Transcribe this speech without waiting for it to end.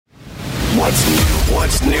What's new?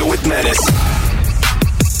 What's new with Menace?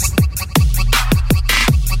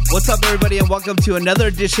 What's up, everybody, and welcome to another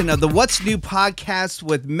edition of the What's New podcast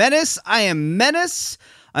with Menace. I am Menace.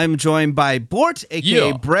 I'm joined by Bort,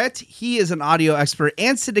 a.k.a. Brett. He is an audio expert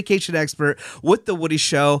and syndication expert with The Woody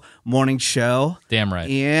Show morning show. Damn right.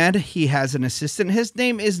 And he has an assistant. His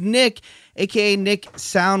name is Nick, a.k.a. Nick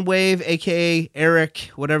Soundwave, a.k.a.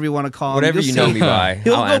 Eric, whatever you want to call him. Whatever you know me by.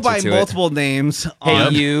 He'll go by multiple names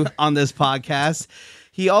on this podcast.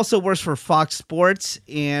 He also works for Fox Sports,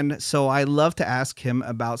 and so I love to ask him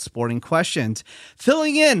about sporting questions.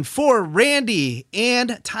 Filling in for Randy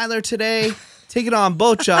and Tyler today, taking on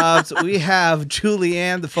both jobs, we have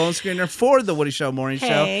Julianne, the phone screener for the Woody Show morning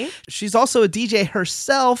show. She's also a DJ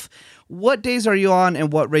herself. What days are you on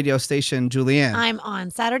and what radio station, Julianne? I'm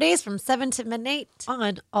on Saturdays from 7 to midnight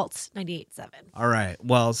on Alt 98.7. All right.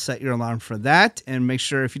 Well, set your alarm for that. And make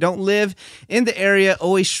sure if you don't live in the area,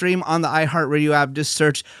 always stream on the iHeartRadio app. Just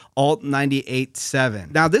search Alt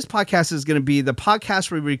 98.7. Now, this podcast is going to be the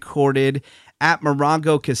podcast we recorded at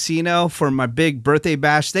Morongo Casino for my big birthday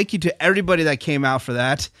bash. Thank you to everybody that came out for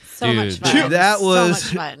that. So much fun. That was,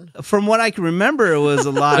 so much fun. From what I can remember, it was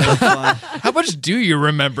a lot of fun. How much do you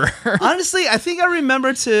remember? Honestly, I think I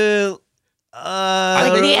remember to...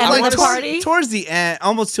 like the end of the party? Towards the end,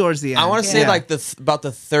 almost towards the end. I want to say like about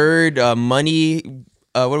the third money...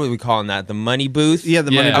 what are we calling that? The money booth? Yeah,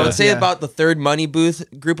 the money booth. I would say about the third money booth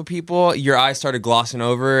group of people, your eyes started glossing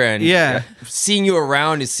over, and seeing you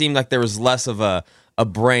around, it seemed like there was less of a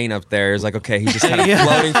brain up there. It's like, okay, he's just kind of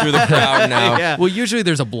floating through the crowd now. Yeah. Well, usually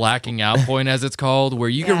there's a blacking out point, as it's called, where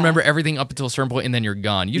you can remember everything up until a certain point, and then you're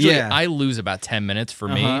gone. Usually I lose about 10 minutes for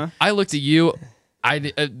me. I looked at you.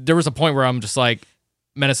 There was a point where I'm just like,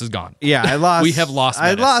 Menace is gone. Yeah, I lost. We have lost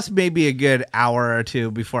Menace. I lost maybe a good hour or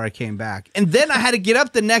two before I came back. And then I had to get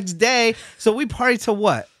up the next day. So we partied till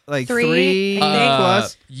what? Like 3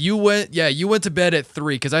 plus? You went to bed at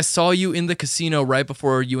 3 because I saw you in the casino right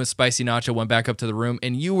before you and Spicy Nacho went back up to the room,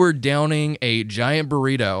 and you were downing a giant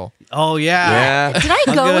burrito. Oh, yeah. Did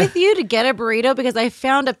I go with you to get a burrito? Because I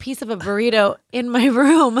found a piece of a burrito in my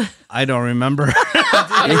room. I don't remember.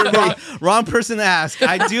 Wrong person to ask.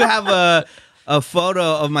 I do have a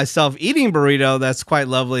photo of myself eating burrito that's quite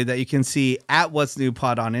lovely that you can see at What's New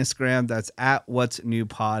Pod on Instagram. That's at What's New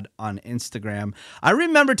Pod on Instagram. I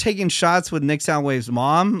remember taking shots with Nick Soundwave's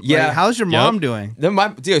mom. Yeah. Like, how's your mom doing?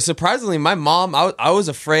 Surprisingly, my mom, I was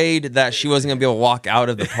afraid that she wasn't going to be able to walk out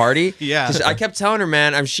of the party. Yeah. I kept telling her,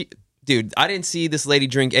 man, dude, I didn't see this lady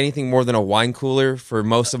drink anything more than a wine cooler for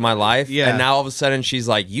most of my life. Yeah. And now all of a sudden she's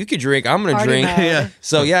like, you could drink, I'm going to drink. Yeah.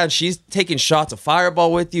 So yeah, she's taking shots of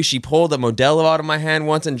Fireball with you. She pulled a Modelo out of my hand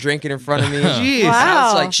once and drank it in front of me. Jeez.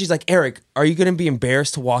 Wow. She's like, Eric, are you going to be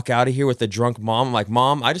embarrassed to walk out of here with a drunk mom? I'm like,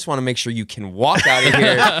 Mom, I just want to make sure you can walk out of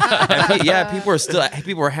here. And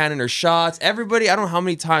people were handing her shots. Everybody, I don't know how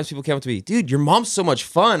many times people came up to me, dude, your mom's so much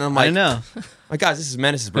fun. I'm like, I know. My guys, this is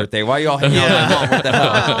Menace's birthday. Why are you all hanging out with my mom? What the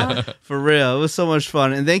hell? For real. It was so much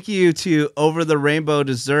fun. And thank you to Over the Rainbow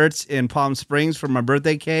Desserts in Palm Springs for my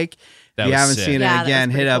birthday cake. If you haven't seen it, again,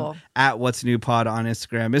 hit up at What's New Pod on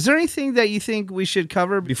Instagram. Is there anything that you think we should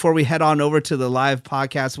cover before we head on over to the live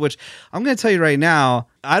podcast, which I'm going to tell you right now,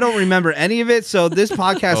 I don't remember any of it, so this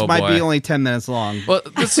podcast might be only 10 minutes long. Well,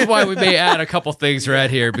 this is why we may add a couple things right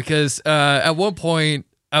here, because at one point,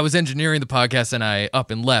 I was engineering the podcast and I up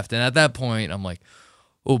and left. And at that point, I'm like,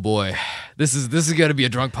 oh boy, this is going to be a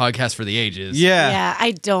drunk podcast for the ages. Yeah,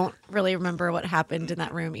 I don't really remember what happened in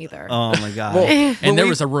that room either. Oh my God. And there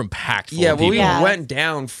was a room packed full of people. We went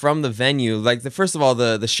down from the venue. Like, first of all,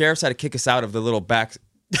 the sheriffs had to kick us out of the little back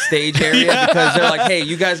stage area because they're like, hey,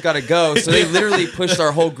 you guys got to go. So they literally pushed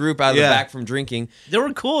our whole group out of the back from drinking. They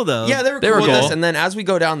were cool, though. Yeah, they were cool with us. And then as we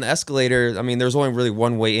go down the escalator, I mean, there's only really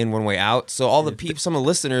one way in, one way out. So all the people, some of the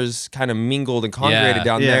listeners kind of mingled and congregated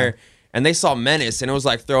down there. And they saw Menace, and it was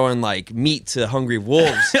like throwing like meat to hungry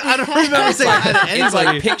wolves. I don't remember saying that to It's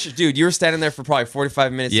like pictures, dude. You were standing there for probably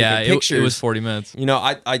 45 minutes taking pictures. It was 40 minutes. You know,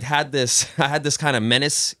 I had this kind of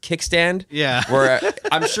Menace kickstand. Yeah, where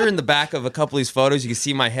I'm sure in the back of a couple of these photos you can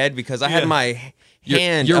see my head because I had my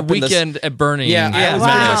hand. Your up weekend at Burning. Yeah, I was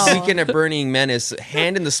my weekend at Burning Menace,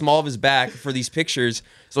 hand in the small of his back for these pictures.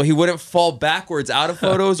 So he wouldn't fall backwards out of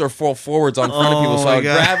photos or fall forwards on front of people. So I would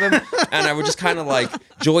grab him and I would just kind of like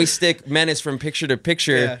joystick Menace from picture to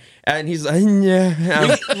picture. And he's like,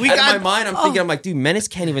 yeah. We in got- my mind, I'm thinking, I'm like, dude, Menace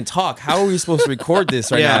can't even talk. How are we supposed to record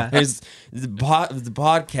this right Yeah. now? Here's the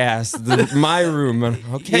podcast, my room.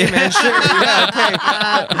 Okay, man, sure.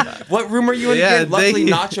 Yeah, okay. What room are you in Yeah, again? Luckily,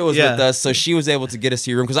 they- Nacho was yeah. with us, so she was able to get us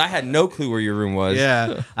to your room because I had no clue where your room was.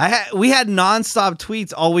 Yeah, we had nonstop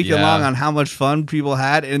tweets all weekend Yeah. long on how much fun people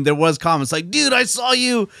had, and there was comments like, "Dude, I saw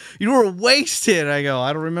you. You were wasted." I go,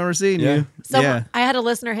 "I don't remember seeing you." So Yeah. I had a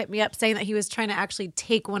listener hit me up saying that he was trying to actually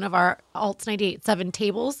take one of our Alts 98.7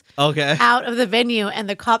 tables Okay. out of the venue, and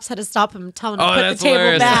the cops had to stop him and tell him to Oh, put the that's table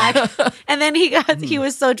hilarious. back. And then he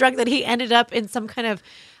was so drunk that he ended up in some kind of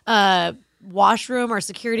washroom or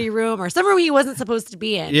security room or some room he wasn't supposed to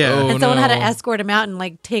be in. Yeah. And Oh, someone had to no. escort him out and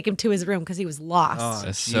like take him to his room because he was lost.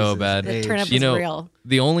 That's so bad. The turn up You was know, real.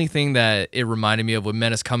 the only thing that it reminded me of with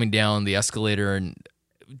Menace coming down the escalator and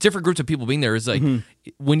different groups of people being there is like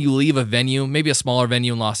when you leave a venue, maybe a smaller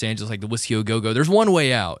venue in Los Angeles, like the Whiskey A Go Go, there's one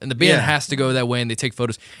way out, and the band Yeah. has to go that way, and they take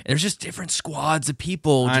photos. And there's just different squads of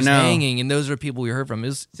people I just know. hanging, and those are people we heard from.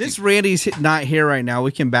 Since Randy's not here right now,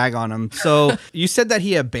 we can bag on him. So you said that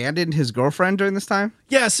he abandoned his girlfriend during this time?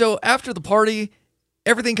 Yeah, so after the party,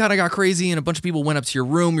 everything kind of got crazy, and a bunch of people went up to your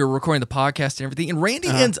room. You were recording the podcast and everything, and Randy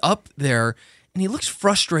ends up there, and he looks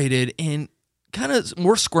frustrated and kind of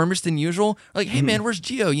more squirmish than usual. Like, hey, man, where's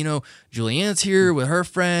Gio? You know, Julianne's here with her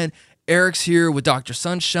friend. Eric's here with Dr.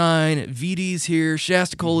 Sunshine. VD's here.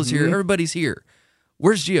 Shasta Cola's here. Everybody's here.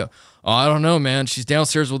 Where's Gio? Oh, I don't know, man. She's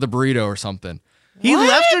downstairs with a burrito or something. He What?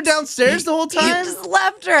 left her downstairs the whole He time? just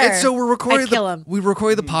left her. And so we're recording I'd kill him. we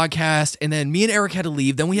recorded the podcast, and then me and Eric had to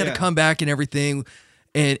leave. Then we had Yeah. to come back and everything.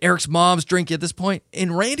 And Eric's mom's drinking at this point,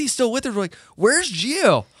 and Randy's still with her. We're like, where's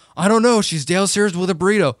Gio? I don't know. She's downstairs with a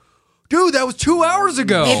burrito. Dude, that was 2 hours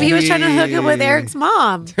ago. Maybe he was trying to hook up with Eric's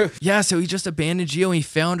mom. Yeah, so he just abandoned Gio, and he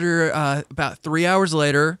found her about 3 hours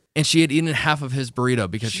later, and she had eaten half of his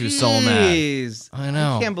burrito because she was so mad. Jeez. I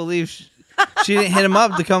know. I can't believe she didn't hit him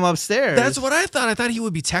up to come upstairs. That's what I thought. I thought he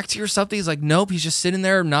would be texting or something. He's like, nope, he's just sitting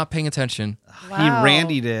there not paying attention. He Wow.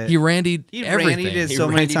 randied it. He randied He everything. randied it He so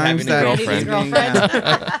many randied times having a that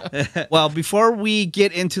girlfriend. Well, before we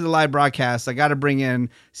get into the live broadcast, I got to bring in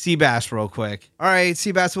Seabass real quick. All right,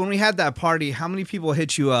 Seabass, when we had that party, how many people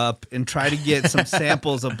hit you up and try to get some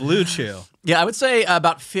samples of Blue Chew? Yeah, I would say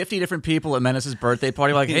about 50 different people at Menace's birthday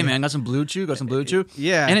party were like, hey, man, got some Blue Chew? Got some Blue Chew?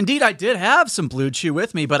 Yeah. And indeed, I did have some Blue Chew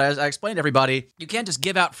with me, but as I explained to everybody, you can't just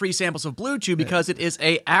give out free samples of Blue Chew because it is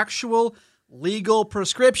a actual legal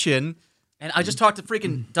prescription. And I just talked to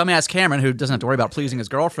freaking dumbass Cameron, who doesn't have to worry about pleasing his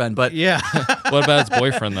girlfriend, but Yeah. What about his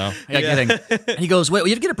boyfriend, though? kidding. And he goes, wait, well,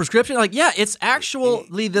 you have to get a prescription? I'm like, yeah, it's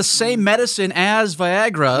actually the same medicine as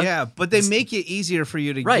Viagra. Yeah, but they make it easier for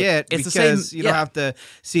you to Right. get It's the because same- you don't yeah. have to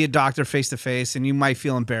see a doctor face to face, and you might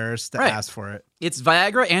feel embarrassed to Right. ask for it. It's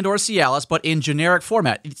Viagra and or Cialis, but in generic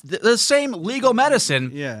format. It's the same legal medicine.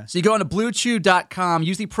 Yeah. So you go on to BlueChew.com,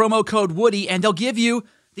 use the promo code Woody, and they'll give you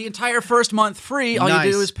the entire first month free. All Nice.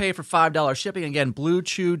 you do is pay for $5 shipping. Again,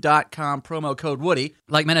 BlueChew.com, promo code Woody.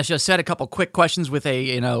 Like Menace just said, a couple quick questions with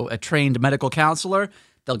a trained medical counselor.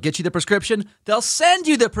 They'll get you the prescription. They'll send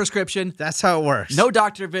you the prescription. That's how it works. No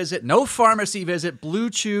doctor visit, no pharmacy visit.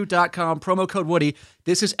 BlueChew.com, promo code Woody.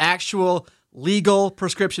 This is actual legal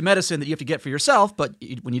prescription medicine that you have to get for yourself, but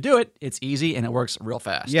when you do it, it's easy and it works real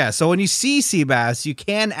fast. Yeah, so when you see Seabass, you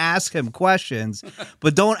can ask him questions,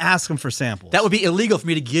 but don't ask him for samples. That would be illegal for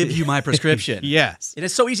me to give you my prescription. Yes. And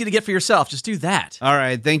it's so easy to get for yourself. Just do that. All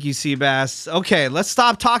right, thank you, Seabass. Okay, let's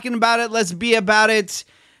stop talking about it. Let's be about it,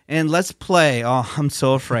 and let's play. Oh, I'm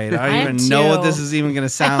so afraid. I I don't am even know what too. this is even going to I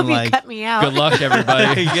sound hope you like. cut me out. Good luck,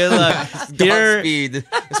 everybody. Good luck. Here Godspeed.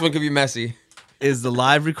 This one could be messy. is the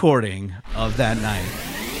live recording of that night.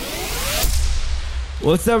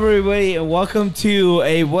 What's up, everybody, and welcome to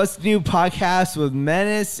a What's New podcast with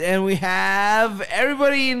Menace, and we have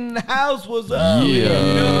everybody in the house. What's up?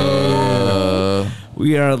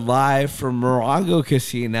 We are live from Morongo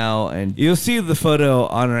Casino, and you'll see the photo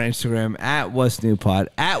on our Instagram at What's New Pod,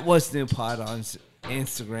 on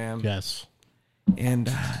Instagram. Yes. And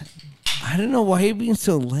I don't know why you're being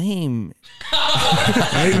so lame.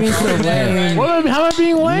 Why are you being so lame? What? How am I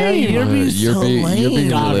being lame? You're being so lame.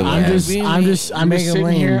 God, I'm just Mega sitting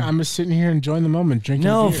lame. here. I'm just sitting here enjoying the moment, drinking.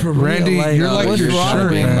 No, beer. for real. Randy, you're like what's your wrong,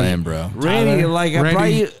 shirt, man? Lame, bro. Randy, like I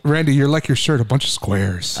brought you. Randy, you're like your shirt, a bunch of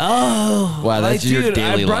squares. Oh, Wow, that's like, your dude,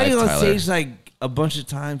 daily I brought you life, on Tyler. stage like a bunch of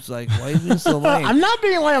times. Like, why are you being so lame? I'm not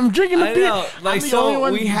being lame. I'm drinking the I beer. know, like, I'm the so only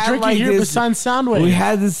one we had, drinking like, here this- besides Soundwave. We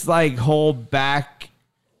had this like whole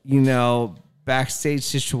backstage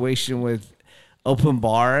situation with open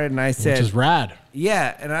bar, and I said, which is rad.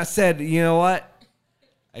 yeah, and I said, you know what?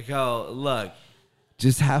 I go, look,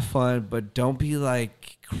 just have fun, but don't be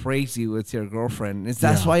like crazy with your girlfriend. Is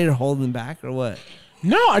that why you're holding back or what?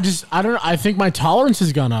 No, I don't. I think my tolerance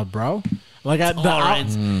has gone up, bro. Like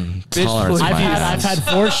Tolerance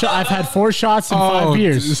I've had 4 shots in 5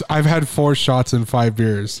 beers. I've had 4 shots in 5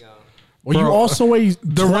 beers. Well, you also weigh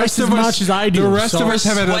twice as much as I do. The rest of us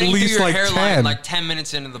have had at Sweating least through your like hairline 10. like 10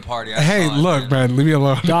 minutes into the party. Hey, look, man, leave me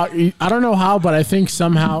alone. Dog, I don't know how, but I think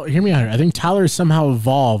somehow, hear me out here. I think Tyler somehow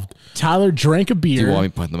evolved. Tyler drank a beer. Do you want me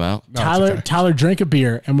to point them out? Tyler drank a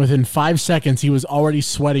beer, and within 5 seconds, he was already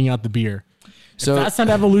sweating out the beer. So If that's not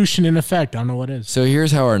evolution in effect, I don't know what is. So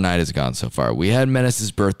here's how our night has gone so far. We had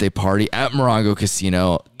Menace's birthday party at Morongo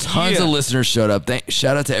Casino. Tons of listeners showed up.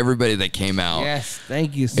 Shout out to everybody that came out. Yes,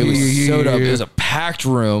 thank you. It was so dope. It was a packed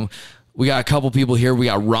room. We got a couple people here. We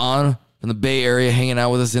got Ron from the Bay Area hanging out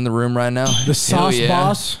with us in the room right now. The sauce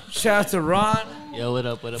boss. Shout out to Ron. Yo, what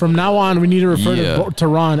up, what up? From now on, we need to refer to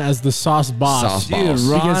Ron as the sauce boss. Sauce boss.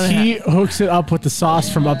 Ron Because he hooks it up with the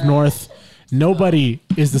sauce from up north. Nobody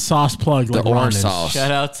is the sauce plug like The Ron orange is. sauce.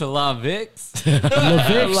 Shout out to La Vix. Ron,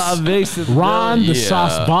 the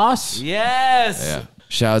sauce boss. Yes. Yeah.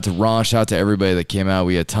 Shout out to Ron. Shout out to everybody that came out.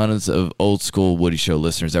 We had tons of old school Woody Show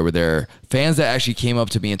listeners that were there. Fans that actually came up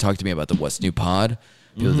to me and talked to me about the What's New Pod.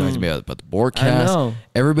 People talked to me about the broadcast. I know.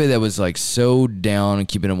 Everybody that was like so down and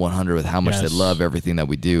keeping it 100 with how much they Yes. love everything that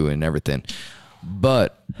we do and everything.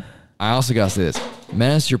 But I also got to say this.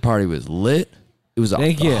 Menace, your party was lit. It was off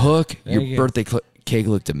Thank the you. hook. Your you. birthday cake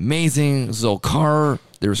looked amazing. Zolkar.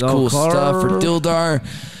 There was cool stuff for Dildar.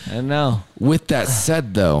 I know. With that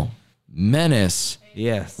said, though, Menace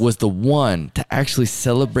was the one to actually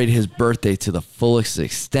celebrate his birthday to the fullest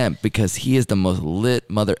extent because he is the most lit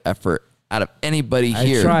mother effer out of anybody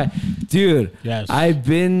here. I try. Dude, Yes. I've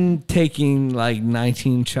been taking like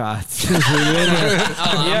 19 shots. I'm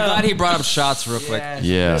glad he brought up shots real quick.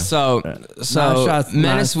 Yeah. So shots,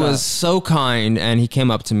 Menace non-stop. was so kind, and he came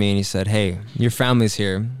up to me and he said, "Hey, your family's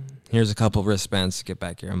here. Here's a couple wristbands to get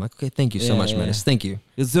back here." I'm like, "Okay, thank you so much, Menace. Thank you."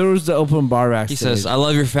 Because there was the open bar He backstage. says, "I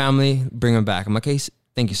love your family. Bring them back." I'm like, "Hey,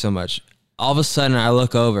 thank you so much." All of a sudden, I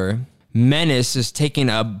look over. Menace is taking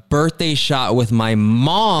a birthday shot with my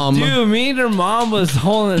mom. Dude, me and her mom was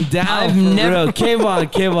holding it down. I've for never- real. Came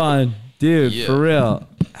on. Dude, for real.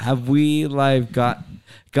 Have we like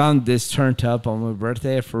gotten this turned up on my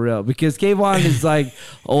birthday? For real. Because Kayvon is like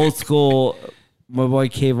old school. My boy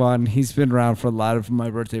Kayvon, he's been around for a lot of my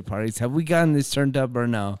birthday parties. Have we gotten this turned up or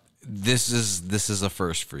no? This is a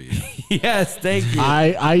first for you. Yes, thank you.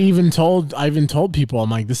 I even told people, I'm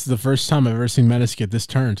like, this is the first time I've ever seen Menace get this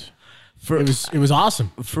turned. It was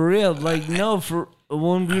awesome. For real. Like, no, for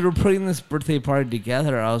when we were putting this birthday party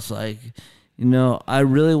together, I was like, I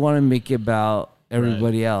really want to make it about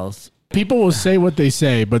everybody else. People will say what they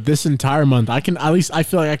say, but this entire month, I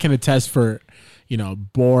feel like I can attest for,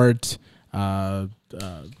 Bort, the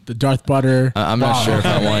Darth Butter. I'm not sure if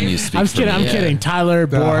I want you to speak I'm for kidding. me. I'm kidding. Tyler,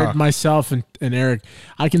 Bort, myself, and Eric.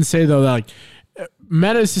 I can say though that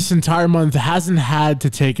Menace this entire month hasn't had to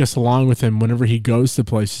take us along with him whenever he goes to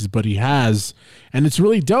places, but he has, and it's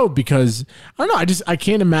really dope because I don't know. I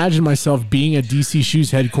can't imagine myself being at DC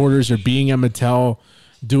Shoes headquarters or being at Mattel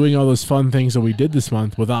doing all those fun things that we did this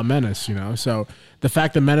month without Menace. So the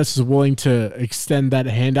fact that Menace is willing to extend that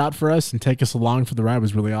hand out for us and take us along for the ride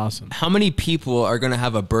was really awesome. How many people are going to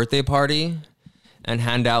have a birthday party and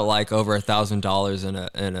hand out like over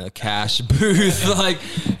 $1,000 in a cash booth?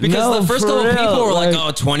 Because the first couple people were like,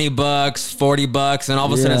 oh, $20, $40, and all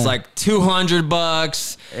of a sudden it's like $200,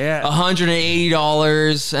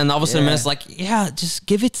 $180, and all of a sudden it's like, just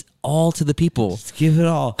give it all to the people. Just give it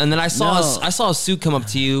all. And then I saw a suit come up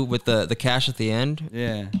to you with the cash at the end.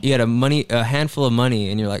 Yeah. You had a handful of money,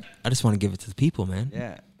 and you're like, I just want to give it to the people, man.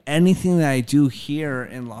 Yeah. Anything that I do here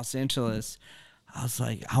in Los Angeles, I was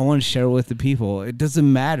like, I want to share with the people. It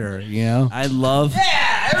doesn't matter, I love.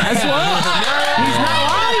 That's what. He's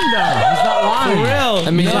not lying though. He's not lying. For real.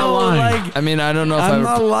 I mean, He's not lying. I don't know if I'm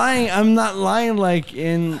not lying. I'm not lying. Like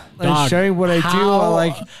in Dog, sharing what I do.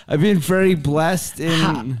 how- I've been very blessed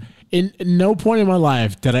in. In no point in my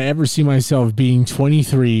life did I ever see myself being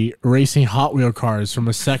 23 racing Hot Wheel cars from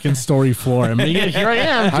a second-story floor. I mean, here I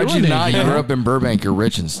am. How'd you doing not? it, You know? grew up in Burbank. You're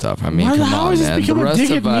rich and stuff. I mean, Why the come hell on, is this man. The become a rest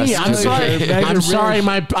dig of at me? us. I'm sorry. Rich.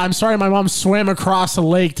 I'm sorry. My mom swam across a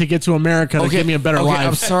lake to get to America to give me a better life.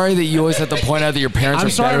 I'm sorry that you always have to point out that your parents I'm are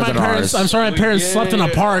sorry, better my than parents. ours. I'm sorry, my parents slept in a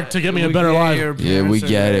park to get me a better life. Yeah, we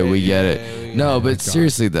get it. We get it. No, but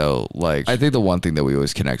seriously though, I think the one thing that we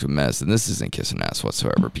always connect with Menace, and this isn't kissing ass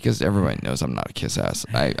whatsoever, because everybody knows I'm not a kiss ass.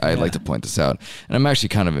 I like to point this out, and I'm actually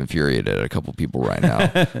kind of infuriated at a couple people right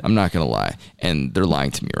now. I'm not gonna lie, and they're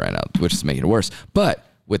lying to me right now, which is making it worse. But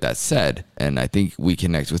with that said, and I think we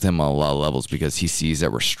connect with him on a lot of levels because he sees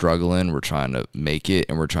that we're struggling, we're trying to make it,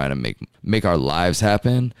 and we're trying to make our lives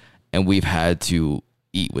happen, and we've had to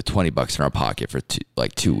eat with $20 in our pocket for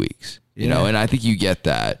 2 weeks, you know, and I think you get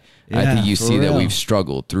that. I think you see that we've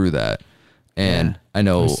struggled through that. And I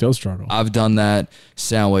know I still struggle. I've done that.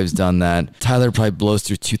 Soundwave's done that. Tyler probably blows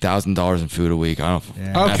through $2,000 in food a week. I don't.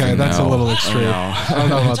 Okay, that's a little extreme. I don't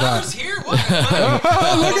know about that.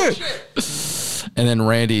 Look at. And then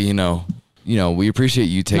Randy, you know, we appreciate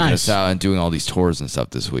you taking us out and doing all these tours and stuff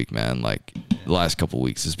this week, man. Like the last couple of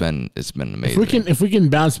weeks, it's been amazing. If we can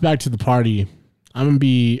bounce back to the party, I'm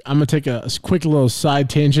gonna take a quick little side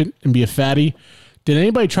tangent and be a fatty. Did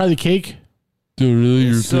anybody try the cake? Dude, really,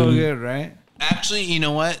 It's so good, right? Actually, you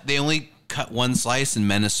know what? They only cut one slice, and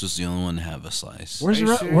Menace was the only one to have a slice. Where's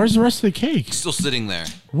the rest of the cake? Still sitting there.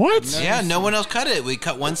 What? Yeah, no one else cut it. We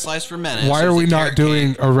cut one slice for Menace. Why are we not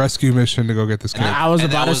doing a rescue mission to go get this cake? I was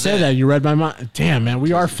about to say that. You read my mind. Damn, man,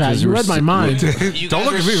 we are fat. You read my mind. Don't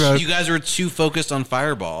look at me, man. You guys were too focused on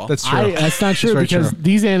Fireball. That's true. That's not true That's because true.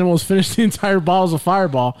 these animals finished the entire bottles of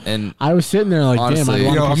Fireball, And I was sitting there like, honestly,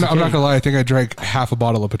 damn. I'm not gonna lie. I think I drank half a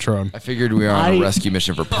bottle of Patron. I figured we were on a rescue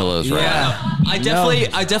mission for pillows, right? Yeah,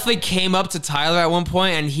 I definitely came up to Tyler at one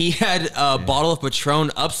point, and he had a bottle of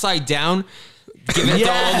Patron upside down, giving it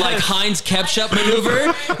the old like Heinz ketchup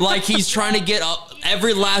maneuver, like he's trying to get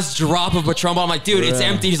every last drop of Patron. But I'm like, dude, it's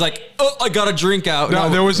empty. He's like, oh, I got a drink out. No,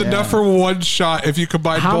 there was enough for one shot if you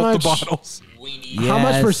combine both the bottles. How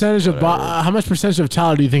much percentage of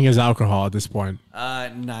Tyler do you think is alcohol at this point?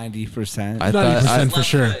 90%. 90% for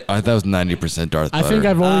sure. I thought it was 90% Darth Butter. I think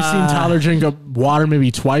I've only seen Tyler drink up water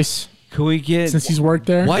maybe twice. Could we get since he's worked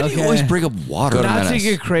there? Why do you always bring up water? Not to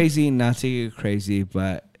get crazy,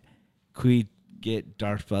 but could we get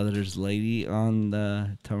Darth Vader's lady on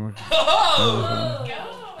the Tumor?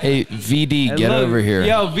 Hey, VD, get over here.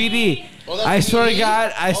 Yo, VD. I swear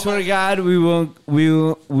to God, we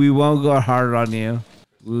won't go hard on you.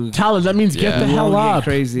 Tyler, that means get the hell up.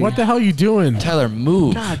 Crazy. What the hell are you doing? Tyler,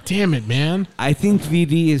 move. God damn it, man. I think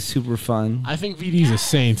VD is super fun. I think VD's a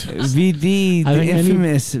saint. VD, the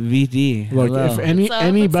infamous VD. Look, Hello. if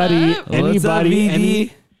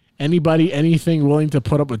anybody, anything willing to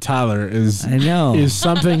put up with Tyler is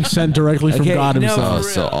something sent directly from God himself.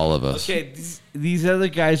 So all of us. Okay, these other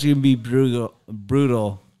guys are gonna be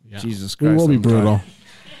brutal. Yeah. Jesus Christ, we will be brutal.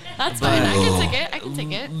 That's fine. I can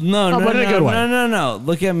take it. No.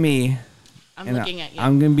 Look at me. I'm looking at you.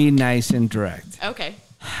 I'm gonna be nice and direct. Okay.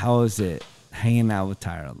 How is it hanging out with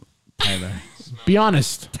Tyler? Be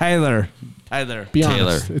honest. Tyler. Be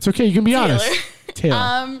honest. It's okay. You can be honest.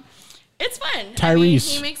 Taylor. It's fun. Tyrese. I mean,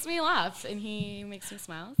 he makes me laugh and he makes me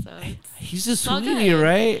smile. So he's a sweetie,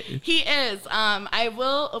 right? He is. I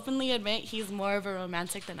will openly admit he's more of a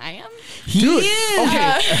romantic than I am. Dude,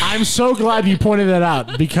 okay. I'm so glad you pointed that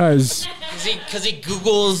out because he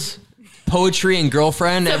Googles poetry and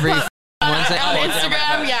girlfriend every Wednesday on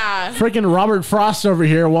Instagram. Yeah. Freaking Robert Frost over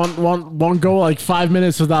here won't go like 5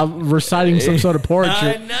 minutes without reciting some sort of poetry.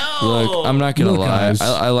 I know. Look, I'm not gonna lie.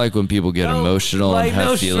 I like when people get emotional and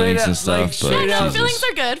have feelings and stuff. But feelings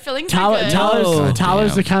are good. Feelings Tyler's are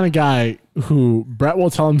good. the kind of guy who Brett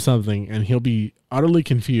will tell him something and he'll be utterly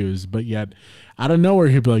confused, but yet out of nowhere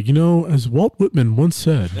he'll be like, as Walt Whitman once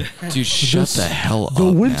said, dude, shut the hell up.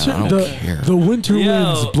 The winter, man. I don't care. The winter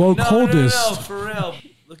winds blow coldest. No, for real.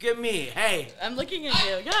 Look at me. Hey. I'm looking at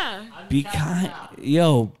you. Yeah. Be kind.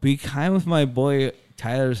 Be kind with my boy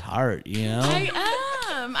Tyler's heart, I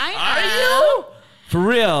am. Are you? For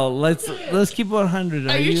real. Let's keep it 100.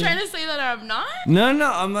 Are you trying to say that I'm not? No,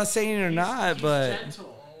 I'm not saying you're not, but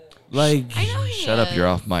like I know he shut up, you're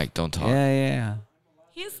off mic. Don't talk. Yeah.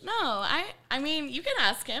 I mean, you can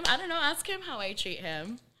ask him. I don't know, ask him how I treat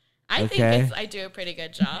him. I think I do a pretty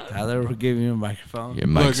good job. Tyler, we're giving you a microphone.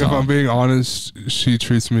 Look, if I'm being honest, she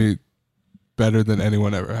treats me better than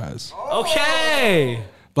anyone ever has. Okay.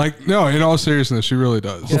 Like, no, in all seriousness, she really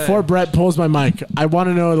does. Before Brett pulls my mic, I want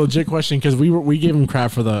to know a legit question because we gave him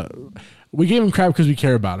crap because we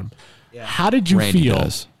care about him. Yeah. How did you feel?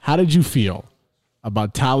 How did you feel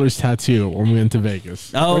about Tyler's tattoo when we went to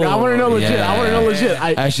Vegas? Oh, I want to know legit. Yeah. I want to know legit.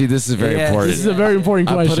 Actually, this is very important. This is a very important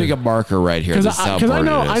question. I'm putting a marker right here. Because I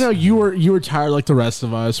know you were tired like the rest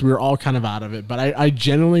of us. We were all kind of out of it, but I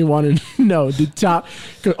genuinely wanted to know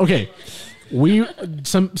okay,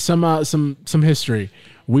 some history.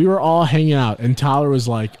 We were all hanging out, and Tyler was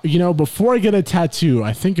like, before I get a tattoo,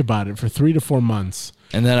 I think about it for 3 to 4 months.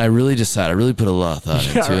 And then I really put a lot of thought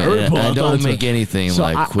into it. And I don't make anything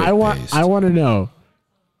quick based. I want to know,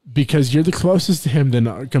 because you're the closest to him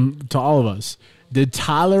to all of us. Did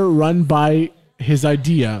Tyler run by his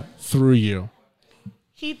idea through you?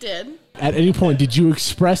 He did. At any point, did you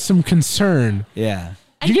express some concern? Yeah.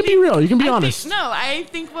 You can be real. You can be honest. I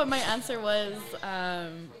think what my answer was,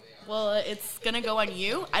 well, it's going to go on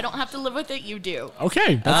you. I don't have to live with it. You do.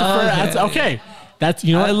 Okay. That's okay. That's,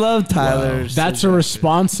 you know what? I love Tyler's. That's a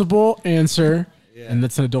responsible answer, and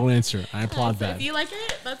that's an adult answer. I applaud If that. you like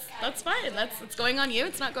it, that's fine. It's going on you.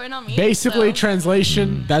 It's not going on me. Basically, so.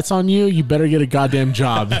 translation, that's on you. You better get a goddamn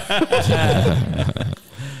job.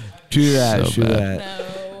 True that. So True bad. that.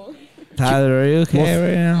 No. Tyler, are you okay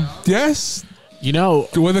right now? Yes. You know,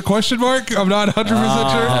 With a question mark? I'm not 100%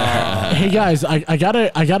 sure. hey guys, I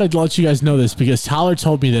gotta let you guys know this because Tyler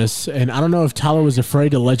told me this, and I don't know if Tyler was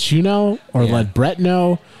afraid to let you know or let Brett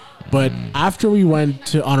know. But after we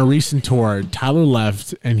went on a recent tour, Tyler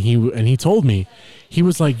left, and he told me, he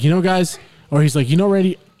was like, you know, guys, or he's like, you know,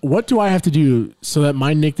 Randy, what do I have to do so that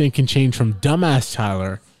my nickname can change from Dumbass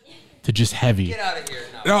Tyler to just Heavy? Get out of here.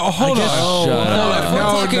 No, hold on. If we're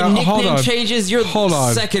talking nickname changes, you're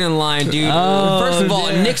second in line, dude. First of all,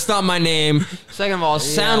 Nick's not my name. Second of all,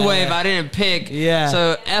 Soundwave I didn't pick. Yeah.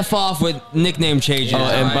 So F off with nickname changes. Oh,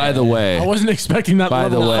 and by the way, I wasn't expecting that By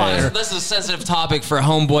level the of way- fire. This is a sensitive topic for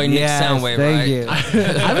homeboy Nick Soundwave, thank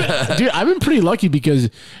right? you. I've been pretty lucky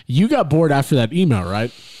because you got bored after that email,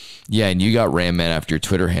 right? yeah, and you got Ram Man after your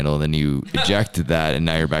Twitter handle, and then you ejected that, and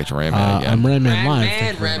now you're back to Ram Man again. I'm Ram Man Live. Ran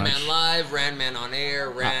thank you very Man much. Live, Ran Man on air,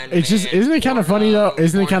 Ran It's just, isn't it kind of funny though?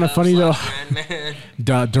 Isn't it kind of funny though? Ran Man.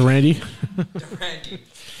 Durandy.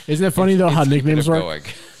 Isn't it funny though how nicknames work? Going.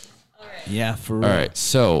 Yeah, for real. All right,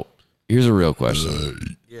 so here's a real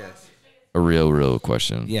question. Yes. A real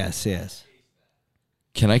question. Yes, yes.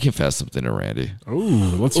 Can I confess something to Randy? Ooh,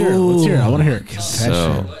 let's hear it. Let's hear it. I want to hear it.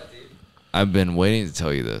 So, I've been waiting to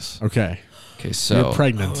tell you this. Okay. Okay, so You're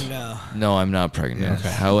pregnant. No, I'm not pregnant.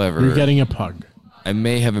 However, You're getting a pug. I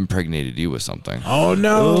may have impregnated you with something. Oh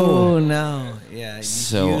no. Oh no. Yeah.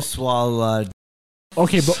 So- you swallow.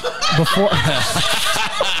 Okay, but before.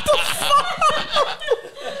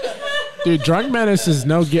 Dude, Drunk Menace is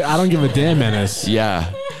no. I don't give a damn Menace.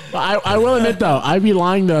 Yeah. I will admit though, I'd be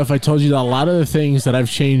lying though if I told you that a lot of the things that I've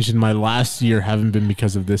changed in my last year haven't been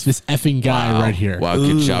because of this effing guy right here. Wow,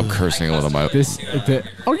 good job cursing with him.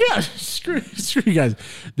 Oh yeah, screw you guys.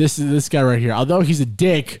 This guy right here. Although he's a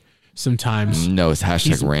dick sometimes. No, it's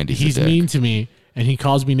hashtag Randy. He's mean to me and he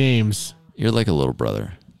calls me names. You're like a little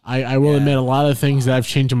brother. I will admit a lot of things that I've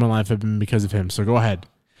changed in my life have been because of him. So go ahead.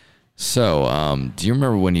 So, do you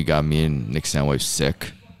remember when you got me and Nick Soundwave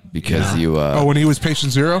sick? Because you when he was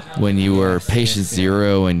patient zero? when you were patient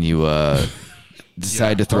zero and you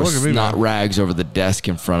decided to throw look at me, snot man. rags over the desk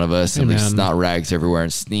in front of us and leave man. snot rags everywhere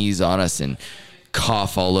and sneeze on us and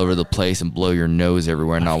cough all over the place and blow your nose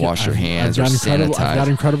everywhere and not wash your hands or I've got sanitize.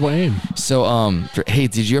 incredible aim. So, hey,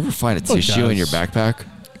 did you ever find a tissue in your backpack?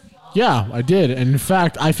 Yeah, I did. And in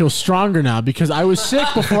fact, I feel stronger now because I was sick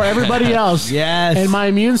before everybody else. Yes. And my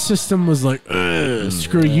immune system was like, "Ugh,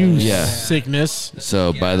 screw you, Yeah. sickness."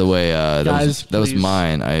 So, by the way, Guys, that was please.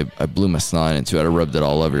 mine. I blew my snot into it. I rubbed it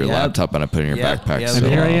all over your Yep. laptop and I put it in your Yep. backpack. Yep. So, And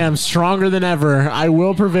here I am, stronger than ever. I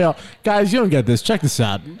will prevail. Guys, you don't get this. Check this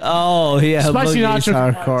out. Oh yeah. Spicy look, he's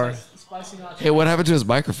nacho. hardcore. Hey, what happened to his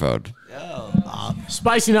microphone?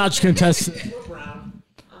 Spicy nacho contestant.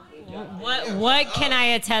 What can I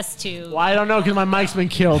attest to? Well, I don't know because my mic's been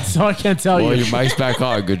killed, so I can't tell Well, you. your mic's back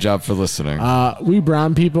on. Good job for listening. We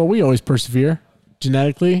brown people, we always persevere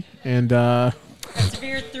genetically, and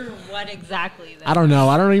Persevere through what exactly? Then? I don't know.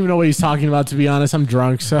 I don't even know what he's talking about. To be honest, I'm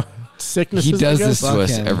drunk, so sickness. He does this Fuck to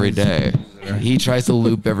us him. every day. He tries to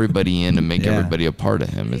loop everybody in and make Yeah. everybody a part of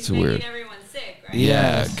him. It's Making weird. everyone sick, right?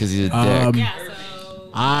 Yeah, because he's a dick. Yeah. So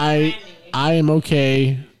I am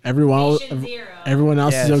okay. Everyone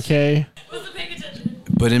else is Yes. okay. Wasn't paying attention.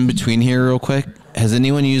 But in between here, real quick, has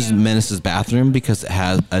anyone used Menace's bathroom because it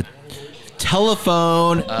has a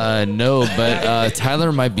telephone? No, but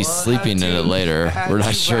Tyler might be sleeping in it later. We're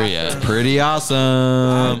not sure yet. Pretty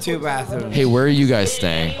awesome. 2 bathrooms. Hey, where are you guys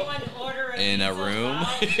staying? In a room?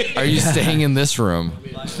 Are you staying in this room?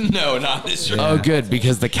 No, not this room. Oh, good,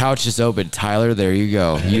 because the couch is open. Tyler, there you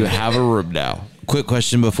go. You have a room now. Quick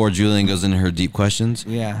question before Julian goes into her deep questions.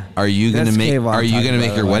 Yeah. Are you gonna That's make Kayvon Are you talking gonna make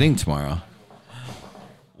about your it. wedding tomorrow?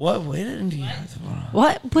 What? Wait, didn't you have tomorrow?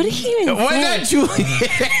 What? What did he even Why say? not Julian?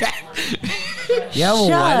 You have a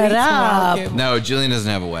Shut wedding up. tomorrow? No, Julian doesn't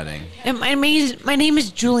have a wedding. And my name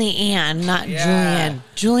is Julianne, not Julian.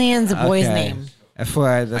 Julian's a boy's Okay. name.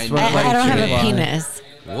 FYI, that's what I don't have a Julianne. penis.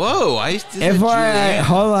 Whoa, I just said FYI, Julian.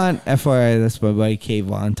 hold on. FYI, that's my buddy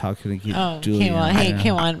Kayvon talking to Oh, Julian. Kayvon. Hey,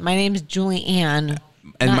 Kayvon. My name's Julianne.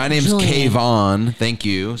 And not my name's Julian. Kayvon. Thank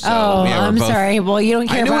you. So Oh, yeah, we're I'm both- sorry. Well, you don't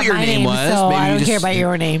I care knew about what your my name name, was. so Maybe I you don't care just- about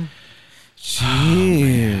your name.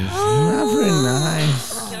 Jeez, not very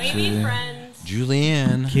nice. Can we be friends?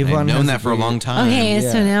 Julianne. Kayvon I've known has that a for a big- long time. Okay,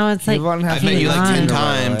 so now it's like Kayvon has I've met you like 10 Kayvon.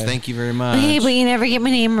 times. Thank you very much. Okay, but you never get my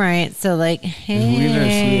name right. So like,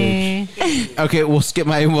 hey. Okay, we'll skip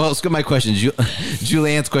my questions.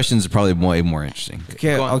 Julianne's questions are probably way more interesting.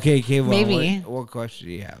 Okay, Kayvon. Maybe. What question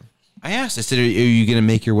do you have? I asked. I said, "Are you going to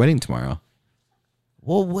make your wedding tomorrow?"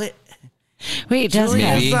 Well, what? Wait, does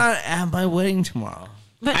Julianne's not at my wedding tomorrow.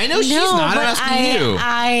 But I know she's not. I'm but asking you.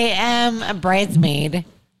 I am a bridesmaid.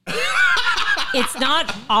 It's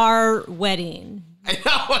not our wedding.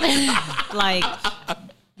 Like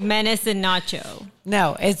Menace and Nacho.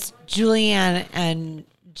 No, it's Julianne and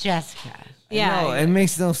Jessica. Yeah. No, it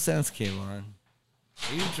makes no sense, Kayvon.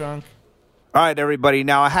 Are you drunk? All right, everybody.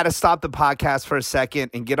 Now, I had to stop the podcast for a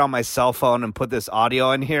second and get on my cell phone and put this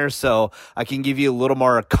audio in here so I can give you a little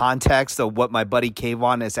more context of what my buddy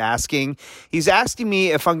Kayvon is asking. He's asking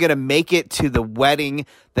me if I'm going to make it to the wedding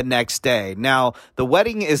the next day. Now, the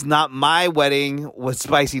wedding is not my wedding with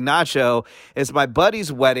Spicy Nacho. It's my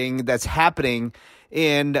buddy's wedding that's happening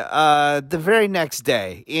in the very next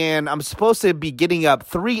day. And I'm supposed to be getting up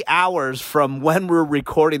 3 hours from when we're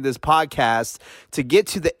recording this podcast to get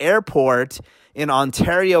to the airport in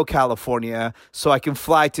Ontario, California, so I can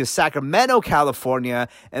fly to Sacramento, California,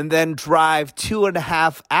 and then drive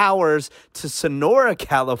 2.5 hours to Sonora,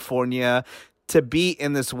 California to be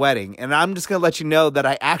in this wedding. And I'm just going to let you know that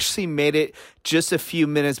I actually made it just a few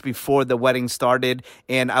minutes before the wedding started,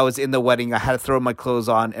 and I was in the wedding. I had to throw my clothes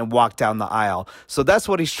on and walk down the aisle. So that's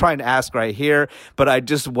what he's trying to ask right here, but I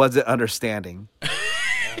just wasn't understanding.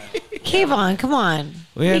 Kayvon, come on.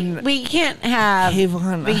 We can't have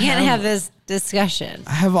Kayvon, we can't have this discussion.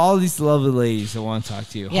 I have all these lovely ladies that want to talk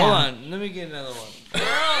to you. Yeah. Hold on. Let me get another one.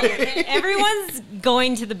 Everyone's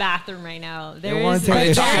going to the bathroom right now. wanna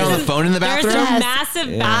take a Talking on the phone in the bathroom? There's a massive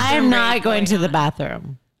bathroom. I'm not break going to the on.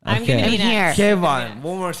 bathroom. I'm going to be here. next. Kayvon,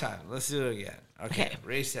 one more time. Let's do it again. Okay,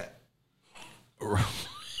 reset.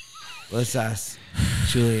 Let's ask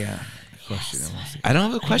Julia a question. I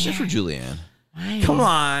don't have a question for Julianne. Why? Come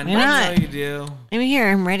on. Why I not? know you do. I'm here.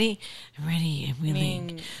 I'm ready. I'm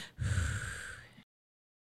willing.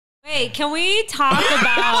 Wait, can we talk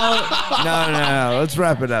about? No. Let's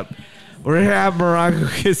wrap it up. We're here at Morongo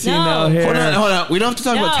Casino here. Hold on. We don't have to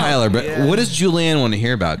talk about Tyler, but what does Julianne want to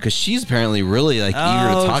hear about? Because she's apparently really eager to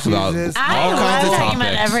talk about Jesus. all kinds of talking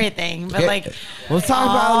about topics. everything, but like We'll talk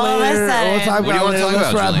about all of a later. sudden- We'll talk What do you about wanna later. talk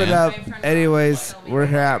Let's about, wrap it up. Anyways, we're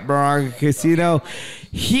here at Morongo Casino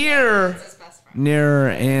here near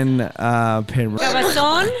in Penrose.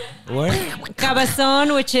 Cabazon? Where?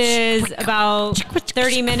 Cabazon, which is about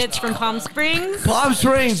 30 minutes from Palm Springs. Palm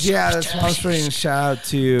Springs, yeah, that's Palm Springs. Shout out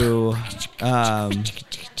to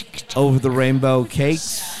Over the Rainbow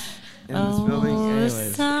Cakes in this building.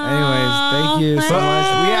 Anyways, thank you so much.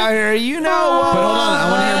 We out here, you know what? But hold on, I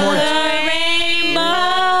want to hear more.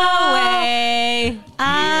 Rainbow way.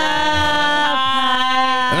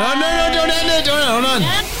 No, don't end it. Hold on.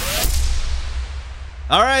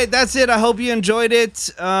 All right, that's it. I hope you enjoyed it.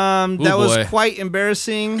 That was quite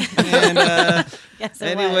embarrassing. And yes,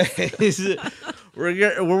 anyways,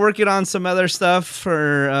 we're working on some other stuff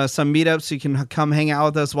for some meetups. So you can come hang out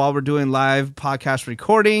with us while we're doing live podcast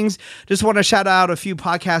recordings. Just want to shout out a few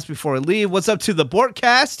podcasts before I leave. What's up to the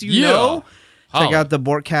Bortcast? You know. Check out the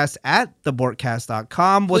Bortcast at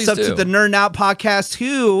thebortcast.com. What's up to the Nerd Out Podcast,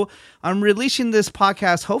 who I'm releasing this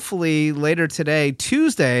podcast hopefully later today,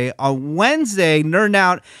 Tuesday. On Wednesday, Nerd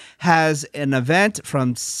Out has an event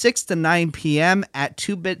from 6 to 9 p.m. at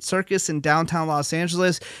 2-Bit Circus in downtown Los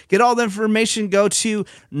Angeles. Get all the information. Go to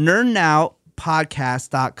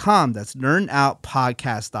nerdoutpodcast.com. That's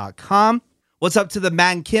nerdoutpodcast.com. What's up to the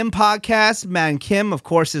Man Kim podcast? Man Kim, of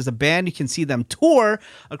course, is a band. You can see them tour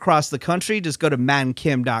across the country. Just go to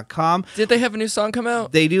mankim.com. Did they have a new song come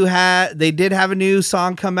out? They did have a new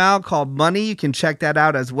song come out called Money. You can check that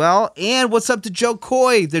out as well. And what's up to Joe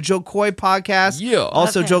Coy, the Joe Coy podcast. Yeah.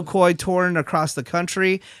 Also, Joe Coy touring across the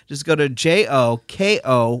country. Just go to jokoy.com.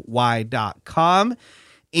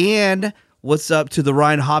 And what's up to the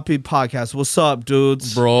Ryan Hoppy podcast? What's up,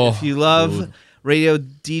 dudes? Bro. If you love radio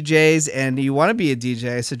DJs and you want to be a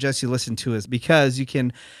DJ, I suggest you listen to us because you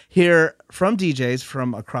can hear from DJs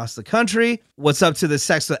from across the country. What's up to the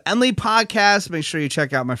Sex with Emily podcast? Make sure you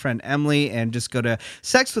check out my friend Emily and just go to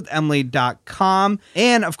sexwithemily.com.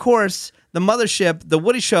 And of course, the Mothership, the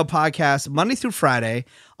Woody Show podcast, Monday through Friday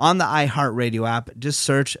on the iHeartRadio app. Just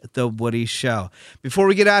search The Woody Show. Before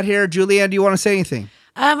we get out here, Julianne, do you want to say anything?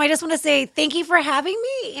 I just want to say thank you for having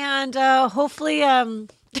me, and hopefully,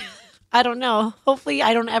 I don't know. Hopefully,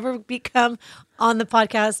 I don't ever become on the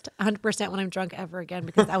podcast 100% when I'm drunk ever again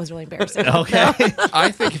because that was really embarrassing. Okay.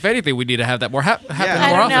 I think if anything, we need to have that happen I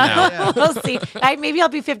more don't often know. now. We'll see. Maybe I'll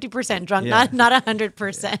be 50% drunk, Yeah. not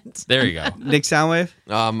 100%. There you go. Nick Soundwave?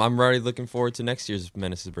 I'm already looking forward to next year's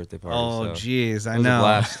Menace's birthday party. Oh, so. geez. I It was a know.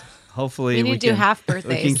 blast. Hopefully We need to do half We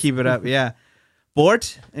birthdays. can keep it up. Yeah.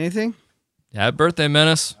 Bort, anything? Happy birthday,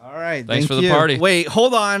 Menace. All right. Thanks thank for the you. party. Wait,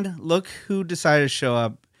 hold on. Look who decided to show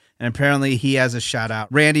up. And apparently he has a shout out.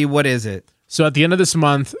 Randy, what is it? So at the end of this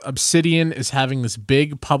month, Obsidian is having this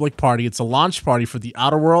big public party. It's a launch party for the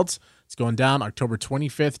Outer Worlds. It's going down October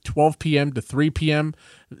 25th, 12 p.m. to 3 p.m.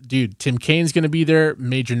 Dude, Tim Kane's going to be there.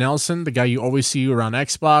 Major Nelson, the guy you always see around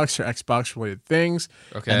Xbox or Xbox-related things.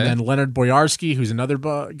 Okay. And then Leonard Boyarsky, who's another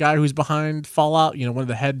guy who's behind Fallout, one of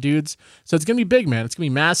the head dudes. So it's going to be big, man. It's going to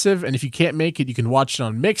be massive. And if you can't make it, you can watch it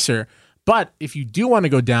on Mixer. But if you do want to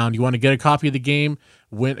go down, you want to get a copy of the game,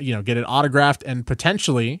 get it autographed, and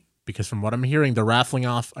potentially, because from what I'm hearing, they're raffling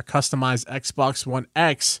off a customized Xbox One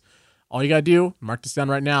X. All you got to do, mark this down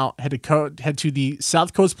right now, head to the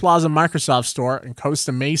South Coast Plaza Microsoft store in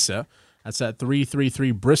Costa Mesa. That's at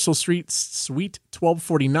 333 Bristol Street, Suite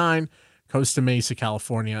 1249, Costa Mesa,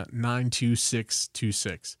 California,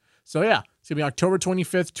 92626. So yeah, it's going to be October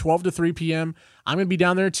 25th, 12 to 3 p.m. I'm going to be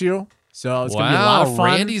down there too. So it's going to be a lot of fun.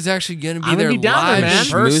 Randy's actually going to be I'm there gonna be down there, live man.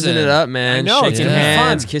 in person. Schmoozing it up, man. I know, it's Shaking gonna be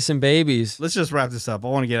hands, fun. kissing babies. Let's just wrap this up. I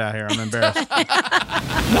want to get out of here. I'm embarrassed.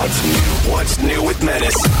 What's new with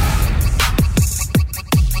Menace?